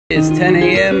It's 10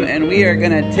 a.m. and we are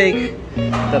gonna take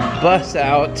the bus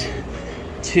out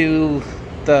to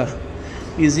the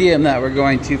museum that we're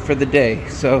going to for the day.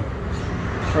 So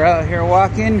we're out here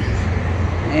walking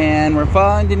and we're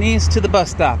following Denise to the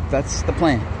bus stop. That's the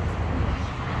plan.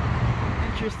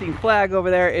 Interesting flag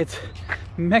over there. It's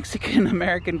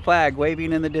Mexican-American flag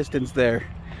waving in the distance there.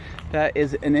 That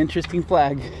is an interesting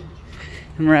flag.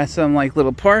 And we're at some like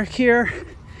little park here.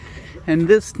 And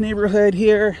this neighborhood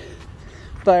here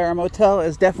by our motel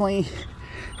is definitely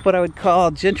what I would call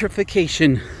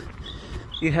gentrification.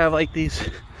 You have like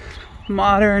these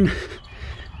modern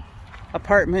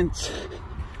apartments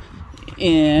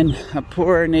in a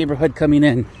poor neighborhood coming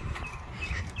in.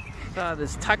 Saw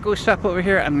this taco shop over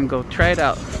here. I'm gonna go try it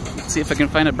out. Let's see if I can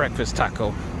find a breakfast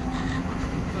taco.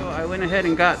 So I went ahead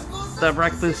and got the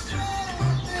breakfast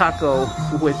taco,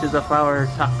 which is a flour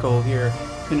taco here.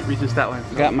 Couldn't resist that one.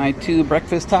 Got my 2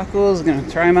 breakfast tacos. Gonna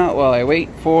try them out while I wait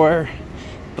for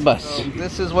the bus. So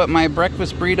this is what my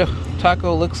breakfast burrito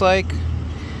taco looks like.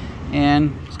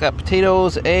 And it's got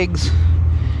potatoes, eggs,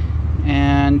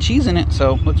 and cheese in it,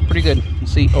 so looks pretty good. We'll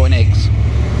see. Oh, and eggs.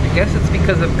 I guess it's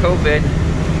because of COVID.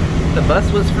 The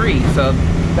bus was free, so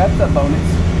that's a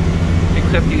bonus.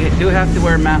 Except you do have to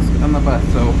wear a mask on the bus,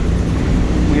 so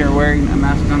we are wearing a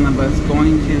mask on the bus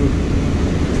going to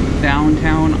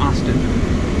downtown Austin.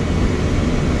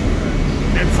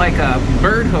 It's like a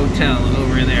bird hotel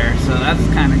over there, so that's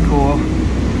kind of cool.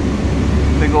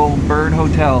 Big old bird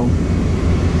hotel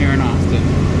here in Austin.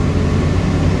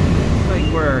 Looks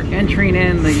like we're entering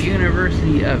in the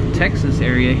University of Texas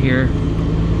area here.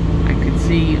 I could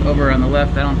see over on the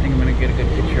left, I don't think I'm going to get a good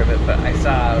picture of it, but I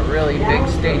saw a really big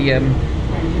stadium,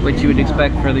 which you would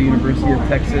expect for the University of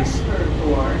Texas.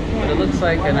 But it looks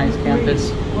like a nice campus.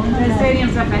 The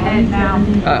stadium's up ahead now.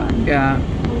 Yeah,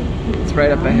 it's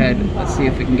right up ahead. Let's see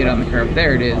if we can get on the curve.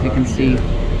 There it is. You can see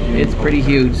it's pretty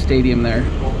huge stadium there.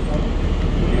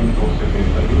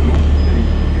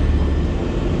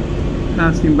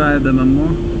 Passing by the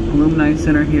Alumni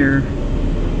Center here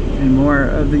and more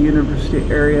of the university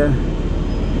area.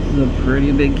 This is a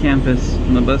pretty big campus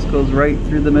and the bus goes right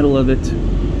through the middle of it.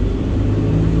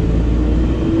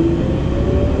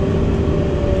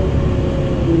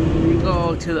 We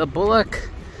go to the Bullock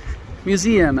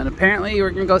Museum and apparently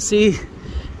we're gonna go see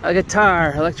a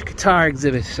electric guitar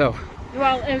exhibit. So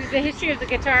Well, the history of the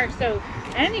guitar, so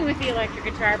anything with the electric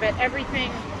guitar, but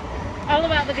everything all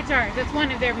about the guitars. That's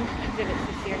one of their exhibits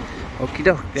this year. Okie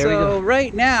doke, there we go. So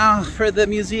right now for the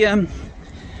museum,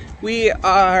 we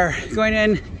are going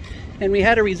in and we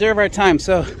had to reserve our time.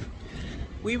 So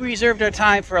we reserved our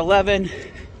time for 11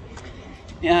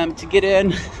 to get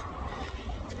in.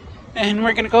 And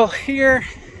we're gonna go here,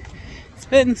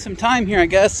 spend some time here, I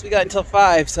guess. We got until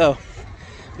 5, so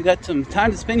we got some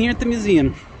time to spend here at the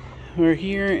museum. We're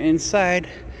here inside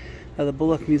of the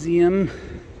Bullock Museum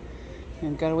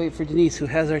and gotta wait for Denise, who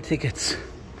has our tickets.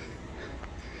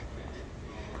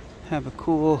 Have a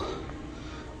cool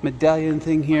medallion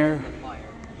thing here.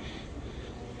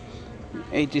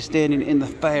 AJ standing in the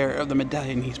fire of the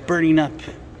medallion. He's burning up.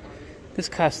 This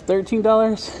cost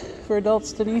 $13 for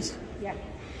adults, Denise? Yeah.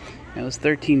 It was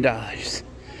 $13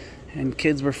 and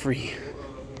kids were free.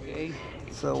 Okay,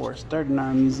 so we're starting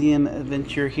our museum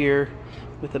adventure here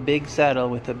with a big saddle,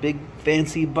 with a big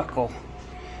fancy buckle,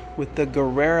 with the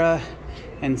Guerrera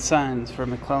and Sons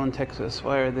from McClellan, Texas.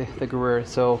 Why are the Guerrera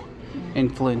so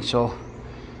influential?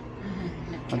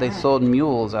 Well, they sold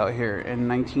mules out here in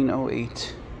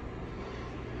 1908.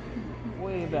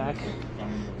 Way back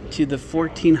to the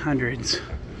 1400s.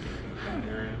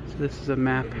 So this is a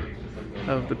map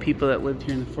of the people that lived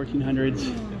here in the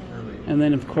 1400s. And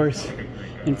then of course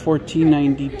in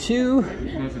 1492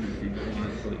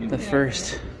 the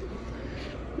first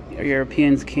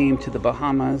Europeans came to the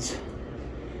Bahamas,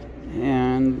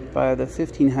 and by the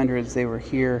 1500s they were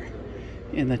here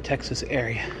in the Texas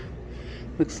area.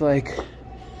 Looks like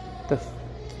the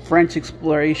French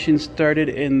exploration started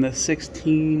in the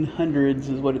 1600s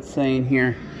is what it's saying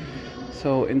here.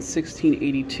 So in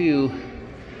 1682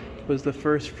 was the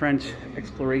first French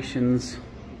explorations.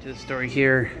 The story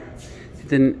here, it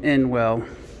didn't end well,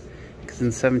 because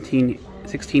in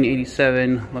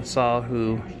 1687 La Salle,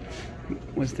 who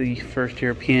was the first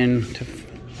European to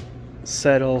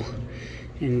settle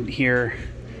in here,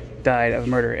 died of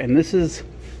murder. And this is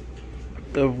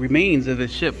the remains of the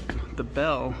ship, the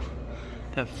Belle,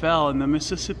 that fell in the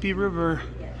Mississippi River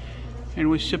and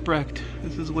was shipwrecked.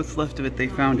 This is what's left of it. They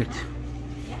found it.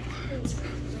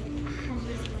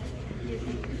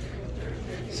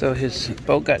 So his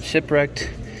boat got shipwrecked.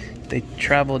 They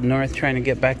traveled north trying to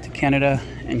get back to Canada,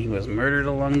 and he was murdered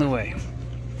along the way.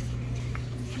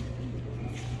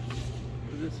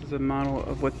 This is a model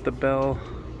of what the bell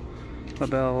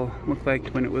looked like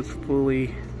when it was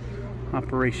fully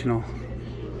operational.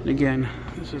 And again,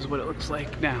 this is what it looks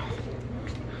like now.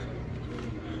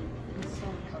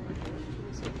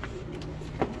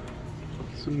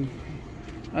 Some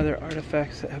other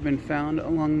artifacts that have been found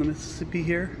along the Mississippi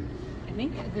here. I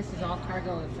think this is all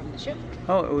cargo from the ship.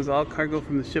 Oh, it was all cargo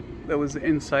from the ship that was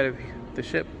inside of the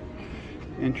ship.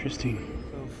 Interesting.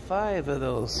 So 5 of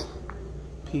those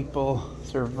people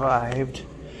survived,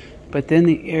 but then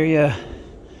the area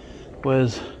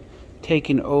was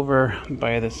taken over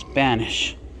by the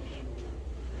Spanish.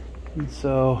 And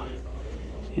so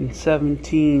in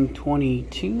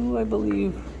 1722, I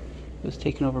believe, it was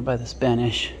taken over by the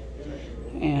Spanish.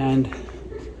 And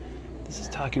this is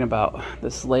talking about the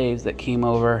slaves that came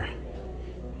over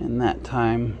in that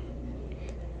time.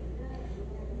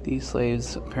 These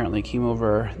slaves apparently came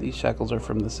over, these shackles are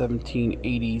from the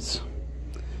 1780s.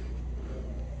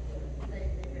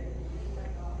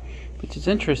 Which is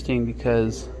interesting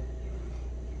because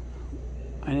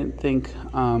I didn't think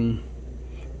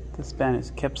the Spanish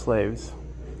kept slaves.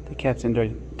 They kept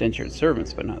indentured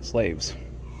servants, but not slaves.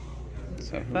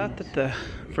 So I thought that the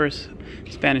first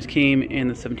Spanish came in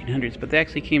the 1700s, but they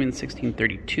actually came in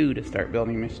 1632 to start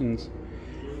building missions.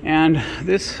 And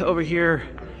this over here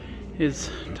is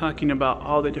talking about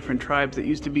all the different tribes that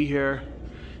used to be here.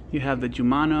 You have the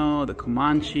Jumano, the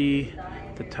Comanche,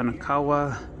 the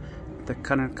Tanakawa, the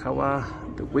Kanakawa,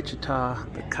 the Wichita,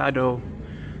 the Caddo.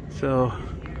 So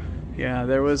yeah,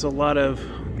 there was a lot of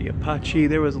the Apache,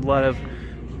 there was a lot of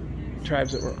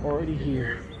tribes that were already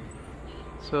here.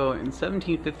 So in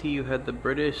 1750 you had the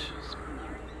British,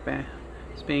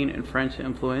 Spain and French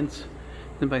influence.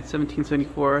 Then by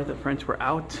 1774 the French were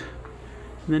out.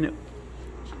 And then it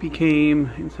became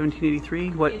in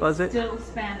 1783, what was it? It's still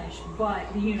Spanish,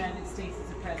 but the United States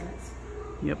is a presence.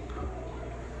 Yep.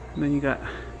 And then you got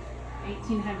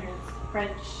 1800s,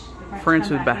 French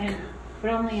is back. In,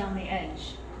 but only on the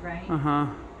edge, right? Uh-huh.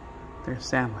 They're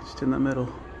sandwiched in the middle.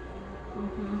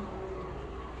 Mm-hmm.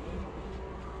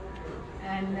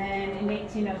 And then in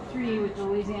 1803, with the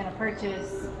Louisiana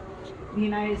Purchase, the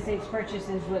United States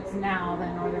purchases what's now the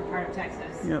northern part of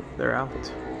Texas. Yep, they're out.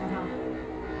 Uh-huh.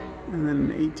 And then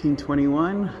in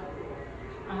 1821,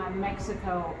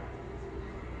 Mexico,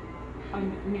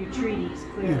 new treaties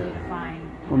clearly define.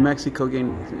 Well, Mexico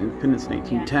gained independence in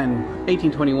 1810.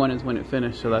 1821 is when it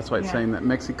finished, so that's why it's saying that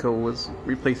Mexico was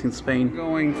replacing Spain.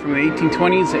 Going from the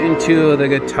 1820s into the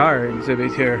guitar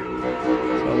exhibit here.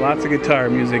 So lots of guitar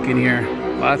music in here.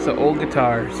 Lots of old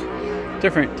guitars.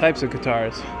 Different types of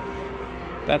guitars.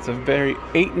 That's a very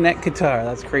 8-neck guitar.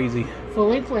 That's crazy.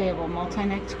 Fully playable,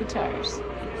 multi-necked guitars.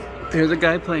 There's a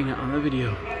guy playing it on the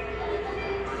video.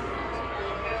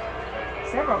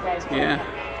 Several guys playing it.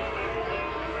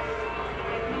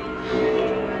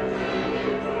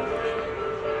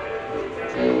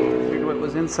 Here's what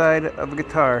was inside of a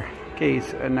guitar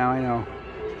case, and now I know.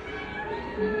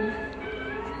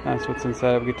 That's what's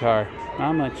inside of a guitar.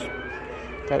 Not much.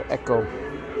 Got an echo.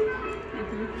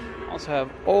 Also have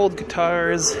old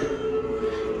guitars.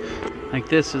 Like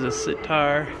this is a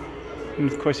sitar. And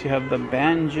of course you have the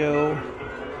banjo.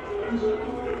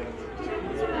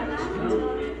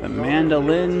 The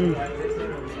mandolin.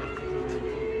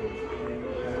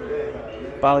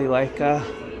 Balalaika.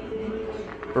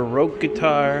 Baroque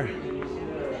guitar.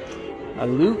 A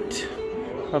lute.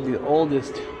 Probably the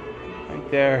oldest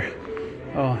right there.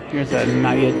 Oh, here's a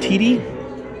Nayatiti.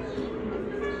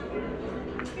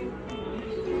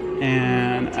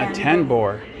 And a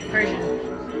tambor.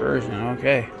 Version,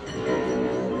 okay.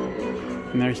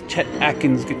 And there's Chet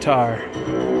Atkins' guitar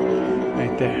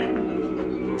right there.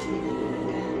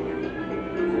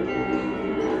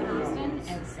 And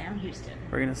Sam Houston.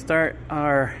 We're gonna start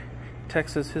our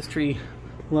Texas history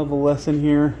level lesson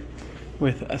here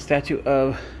with a statue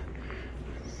of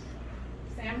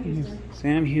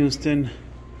Sam Houston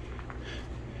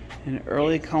and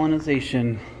early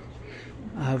colonization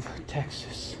of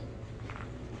Texas.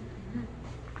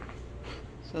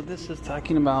 So this is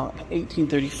talking about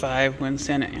 1835 when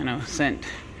Santa Anna sent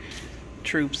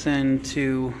troops in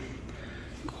to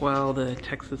quell the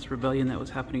Texas rebellion that was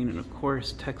happening, and of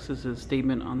course Texas's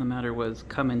statement on the matter was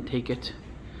come and take it.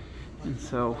 And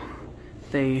so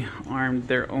they armed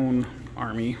their own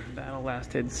army. The battle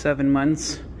lasted 7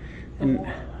 months, and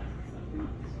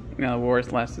the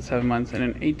wars lasted 7 months, and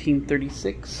in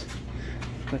 1836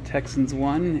 the Texans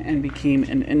won and became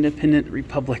an independent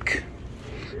republic.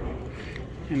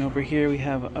 And over here we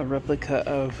have a replica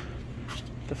of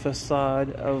the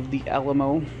facade of the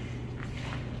Alamo.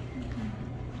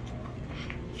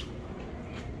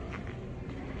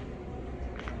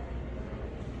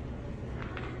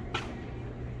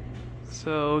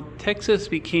 So Texas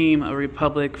became a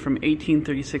republic from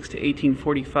 1836 to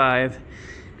 1845,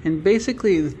 and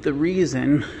basically the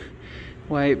reason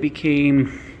why it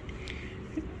became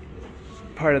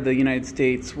part of the United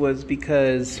States was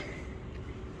because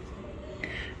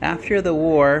after the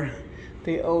war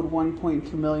they owed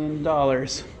 $1.2 million,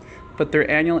 but their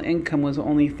annual income was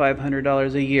only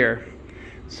 $500 a year.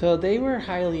 So they were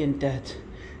highly in debt,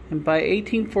 and by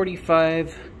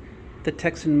 1845 the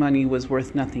Texan money was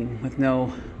worth nothing with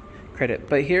no credit.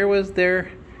 But here was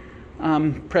their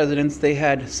presidents. They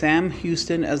had Sam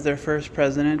Houston as their first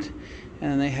president,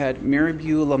 and then they had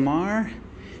Mirabeau Lamar,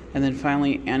 and then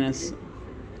finally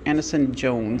Anderson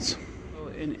Jones.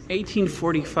 In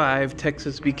 1845,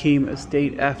 Texas became a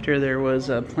state after there was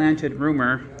a planted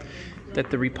rumor that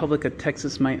the Republic of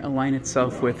Texas might align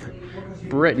itself with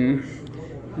Britain.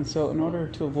 And so in order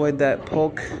to avoid that,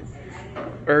 Polk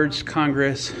urged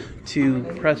Congress to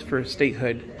press for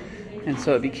statehood, and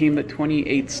so it became the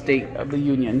 28th state of the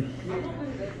Union.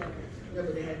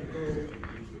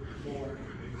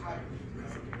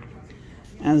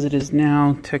 As it is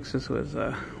now, Texas was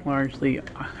a largely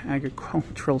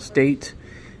agricultural state,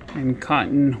 and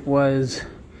cotton was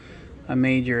a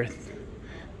major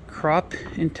crop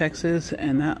in Texas,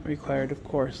 and that required, of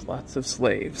course, lots of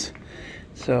slaves.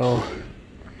 So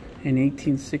in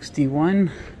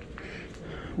 1861,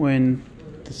 when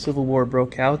the Civil War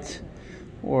broke out,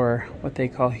 or what they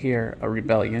call here a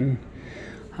rebellion,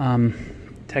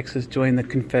 Texas joined the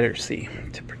Confederacy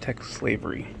to protect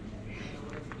slavery.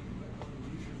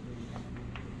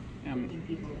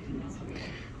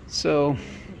 So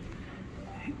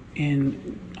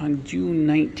on June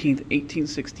 19th,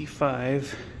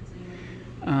 1865,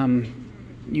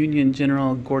 Union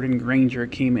General Gordon Granger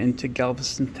came into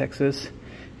Galveston, Texas,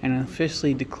 and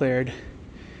officially declared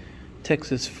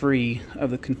Texas free of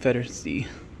the Confederacy,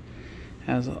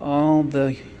 as all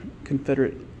the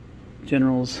Confederate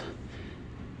generals,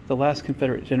 the last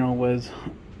Confederate general was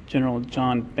General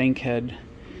John Bankhead,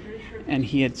 and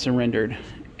he had surrendered.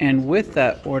 And with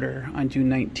that order on June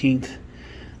 19th,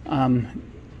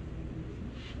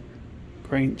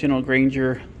 General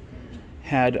Granger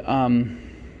had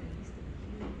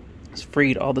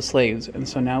freed all the slaves, and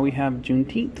so now we have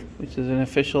Juneteenth, which is an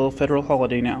official federal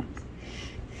holiday now.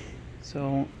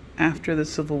 So after the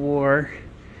Civil War,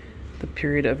 the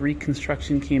period of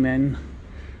Reconstruction came in,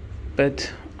 but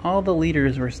all the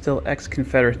leaders were still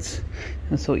ex-Confederates.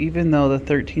 And so even though the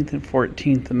 13th and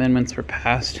 14th Amendments were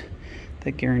passed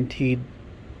that guaranteed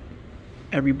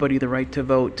everybody the right to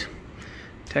vote,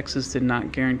 Texas did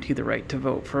not guarantee the right to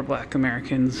vote for Black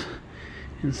Americans.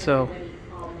 And so,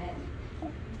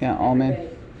 yeah, all men.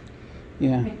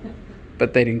 Yeah,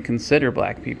 but they didn't consider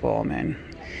black people all men.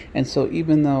 And so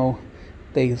even though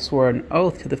they swore an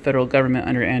oath to the federal government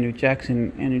under Andrew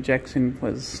Jackson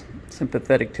was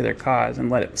sympathetic to their cause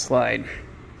and let it slide.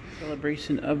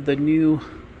 Celebration of the new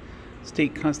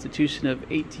state constitution of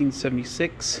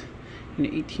 1876. In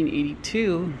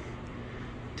 1882,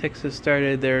 Texas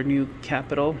started their new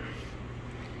Capitol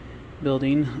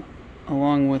building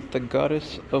along with the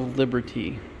Goddess of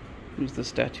Liberty. There's the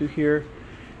statue here,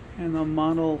 and the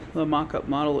mock-up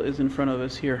model is in front of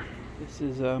us here. This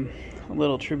is a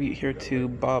little tribute here to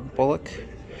Bob Bullock,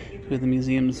 who the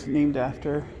museum's named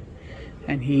after,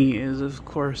 and he is of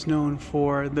course known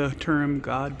for the term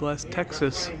 "God bless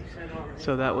Texas,"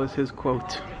 so that was his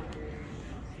quote.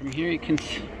 From here you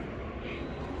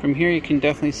can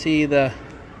definitely see the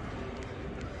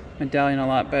medallion a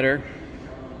lot better.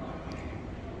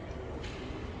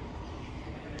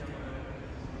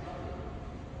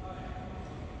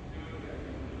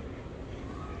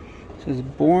 It says,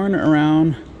 "Born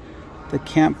around the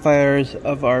campfires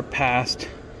of our past,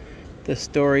 the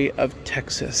story of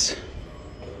Texas."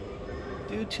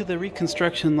 Due to the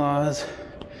Reconstruction laws,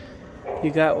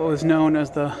 you got what was known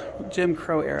as the Jim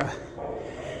Crow era,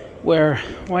 where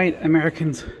white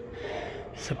Americans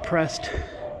suppressed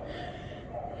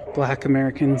Black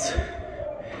Americans.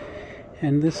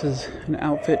 And this is an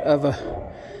outfit of a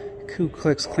Ku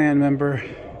Klux Klan member.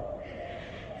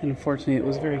 And unfortunately, it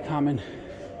was very common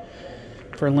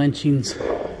for lynchings,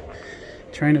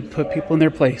 trying to put people in their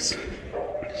place.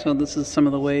 So this is some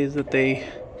of the ways that they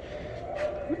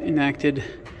enacted.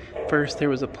 First, there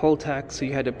was a poll tax, so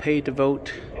you had to pay to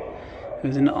vote. It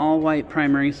was an all-white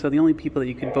primary, so the only people that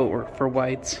you could vote were for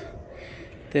whites.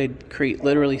 They'd create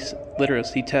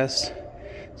literacy tests,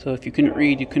 so if you couldn't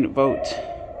read, you couldn't vote.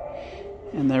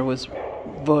 And there was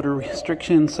voter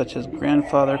restrictions, such as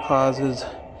grandfather clauses,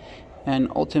 and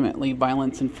ultimately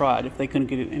violence and fraud if they couldn't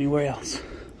get it anywhere else.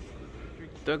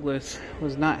 Douglas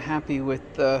was not happy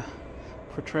with the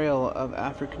portrayal of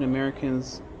African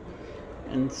Americans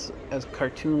and as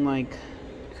cartoon-like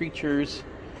creatures,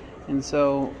 and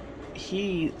so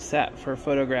he sat for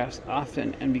photographs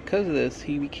often, and because of this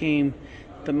he became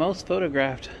the most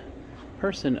photographed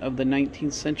person of the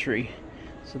 19th century,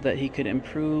 so that he could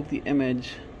improve the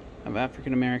image of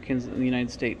African Americans in the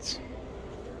United States.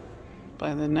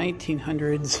 By the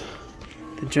 1900s,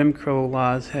 the Jim Crow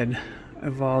laws had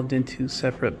evolved into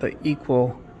separate but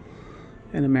equal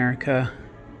in America,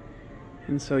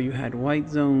 and so you had white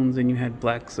zones and you had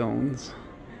black zones.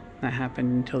 That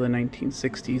happened until the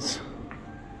 1960s.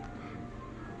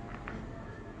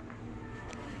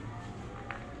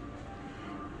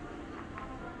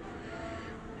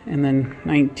 And then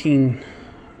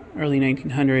early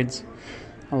 1900s,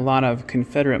 a lot of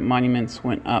Confederate monuments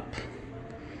went up,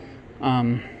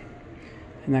 and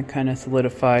that kind of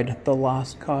solidified the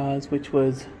lost cause, which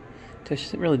was to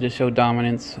really just show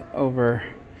dominance over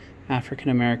African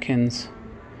Americans.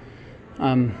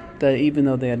 That even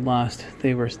though they had lost,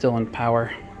 they were still in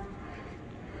power.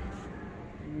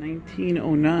 In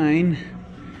 1909,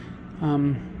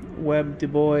 Webb Du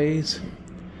Bois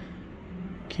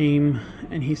came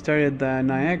and he started the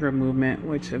Niagara movement,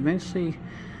 which eventually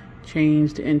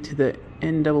changed into the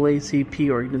NAACP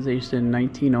organization in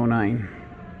 1909.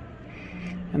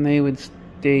 And they would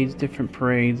stage different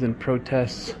parades and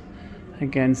protests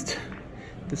against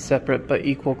the separate but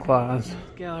equal clause.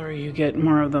 Gallery, you get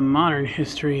more of the modern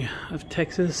history of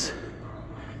Texas.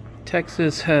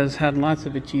 Texas has had lots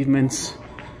of achievements,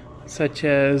 such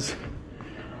as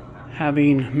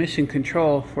having mission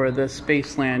control for the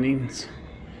space landings.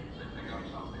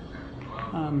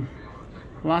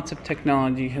 Lots of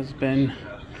technology has been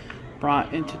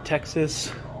brought into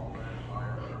Texas.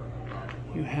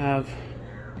 You have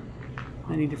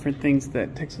many different things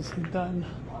that Texas has done.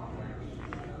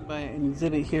 By an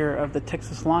exhibit here of the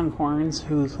Texas Longhorns,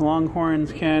 whose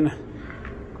longhorns can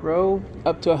grow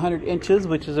up to 100 inches,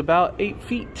 which is about 8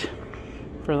 feet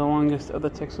for the longest of the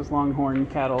Texas Longhorn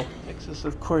cattle. Texas,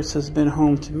 of course, has been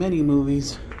home to many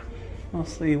movies,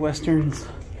 mostly westerns,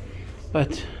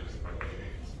 but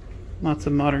lots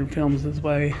of modern films as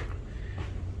well.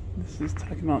 This is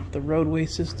talking about the roadway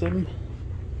system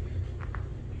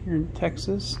here in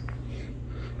Texas.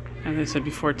 As I said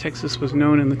before, Texas was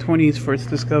known in the 20s for its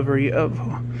discovery of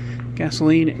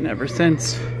gasoline, and ever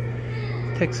since,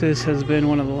 Texas has been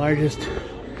one of the largest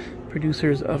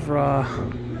producers of raw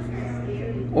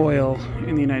oil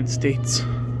in the United States.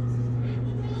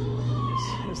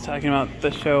 It's talking about the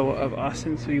show of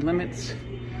Austin City Limits.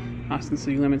 Austin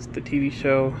City Limits, the TV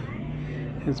show,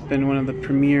 has been one of the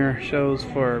premier shows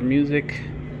for music,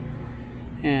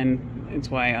 and it's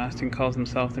why Austin calls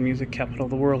himself the music capital of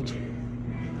the world.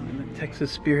 In the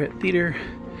Texas Spirit Theater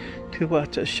to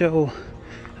watch a show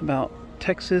about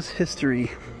Texas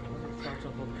history.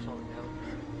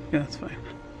 Yeah, that's fine.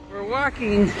 We're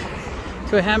walking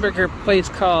to a hamburger place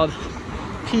called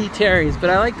P. Terry's,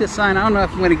 but I like this sign. I don't know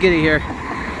if I'm going to get it here,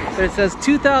 but it says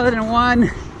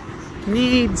 2001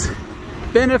 needs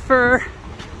Benifer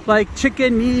like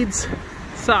chicken needs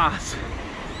sauce.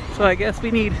 So I guess we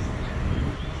need,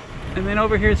 and then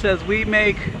over here it says we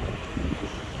make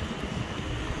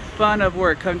fun of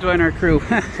work, come join our crew.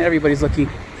 Everybody's looking.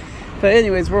 But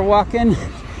anyways, we're walking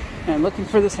and looking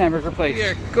for this hamburger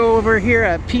place. Go over here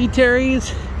at P. Terry's,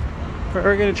 where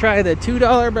we're gonna try the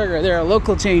 $2 burger. They're a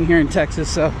local chain here in Texas,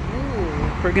 so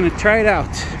we're gonna try it out.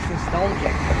 It's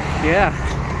nostalgic. Yeah,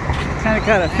 kind of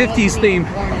got a 50s theme.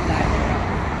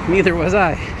 Neither was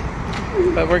I,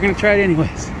 but we're gonna try it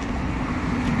anyways.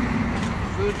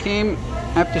 Food came.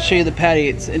 I have to show you the patty.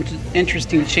 It's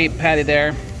interesting shaped patty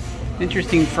there.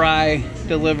 Interesting fry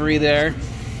delivery there,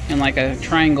 and like a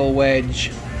triangle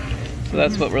wedge. So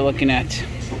that's what we're looking at.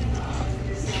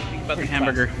 Think about the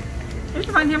hamburger. It's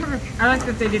a fine hamburger. I like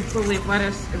that they did full leaf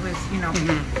lettuce. It was, you know,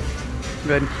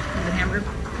 good. The hamburger.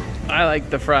 I like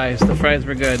the fries. The fries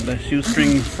were good. The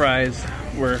shoestring fries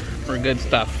were good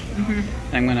stuff.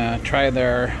 I'm gonna try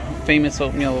their famous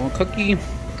oatmeal cookie.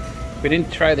 We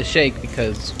didn't try the shake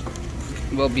because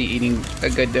we'll be eating a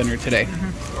good dinner today.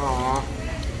 Aww.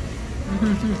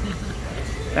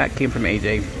 That came from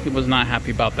AJ. He was not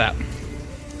happy about that.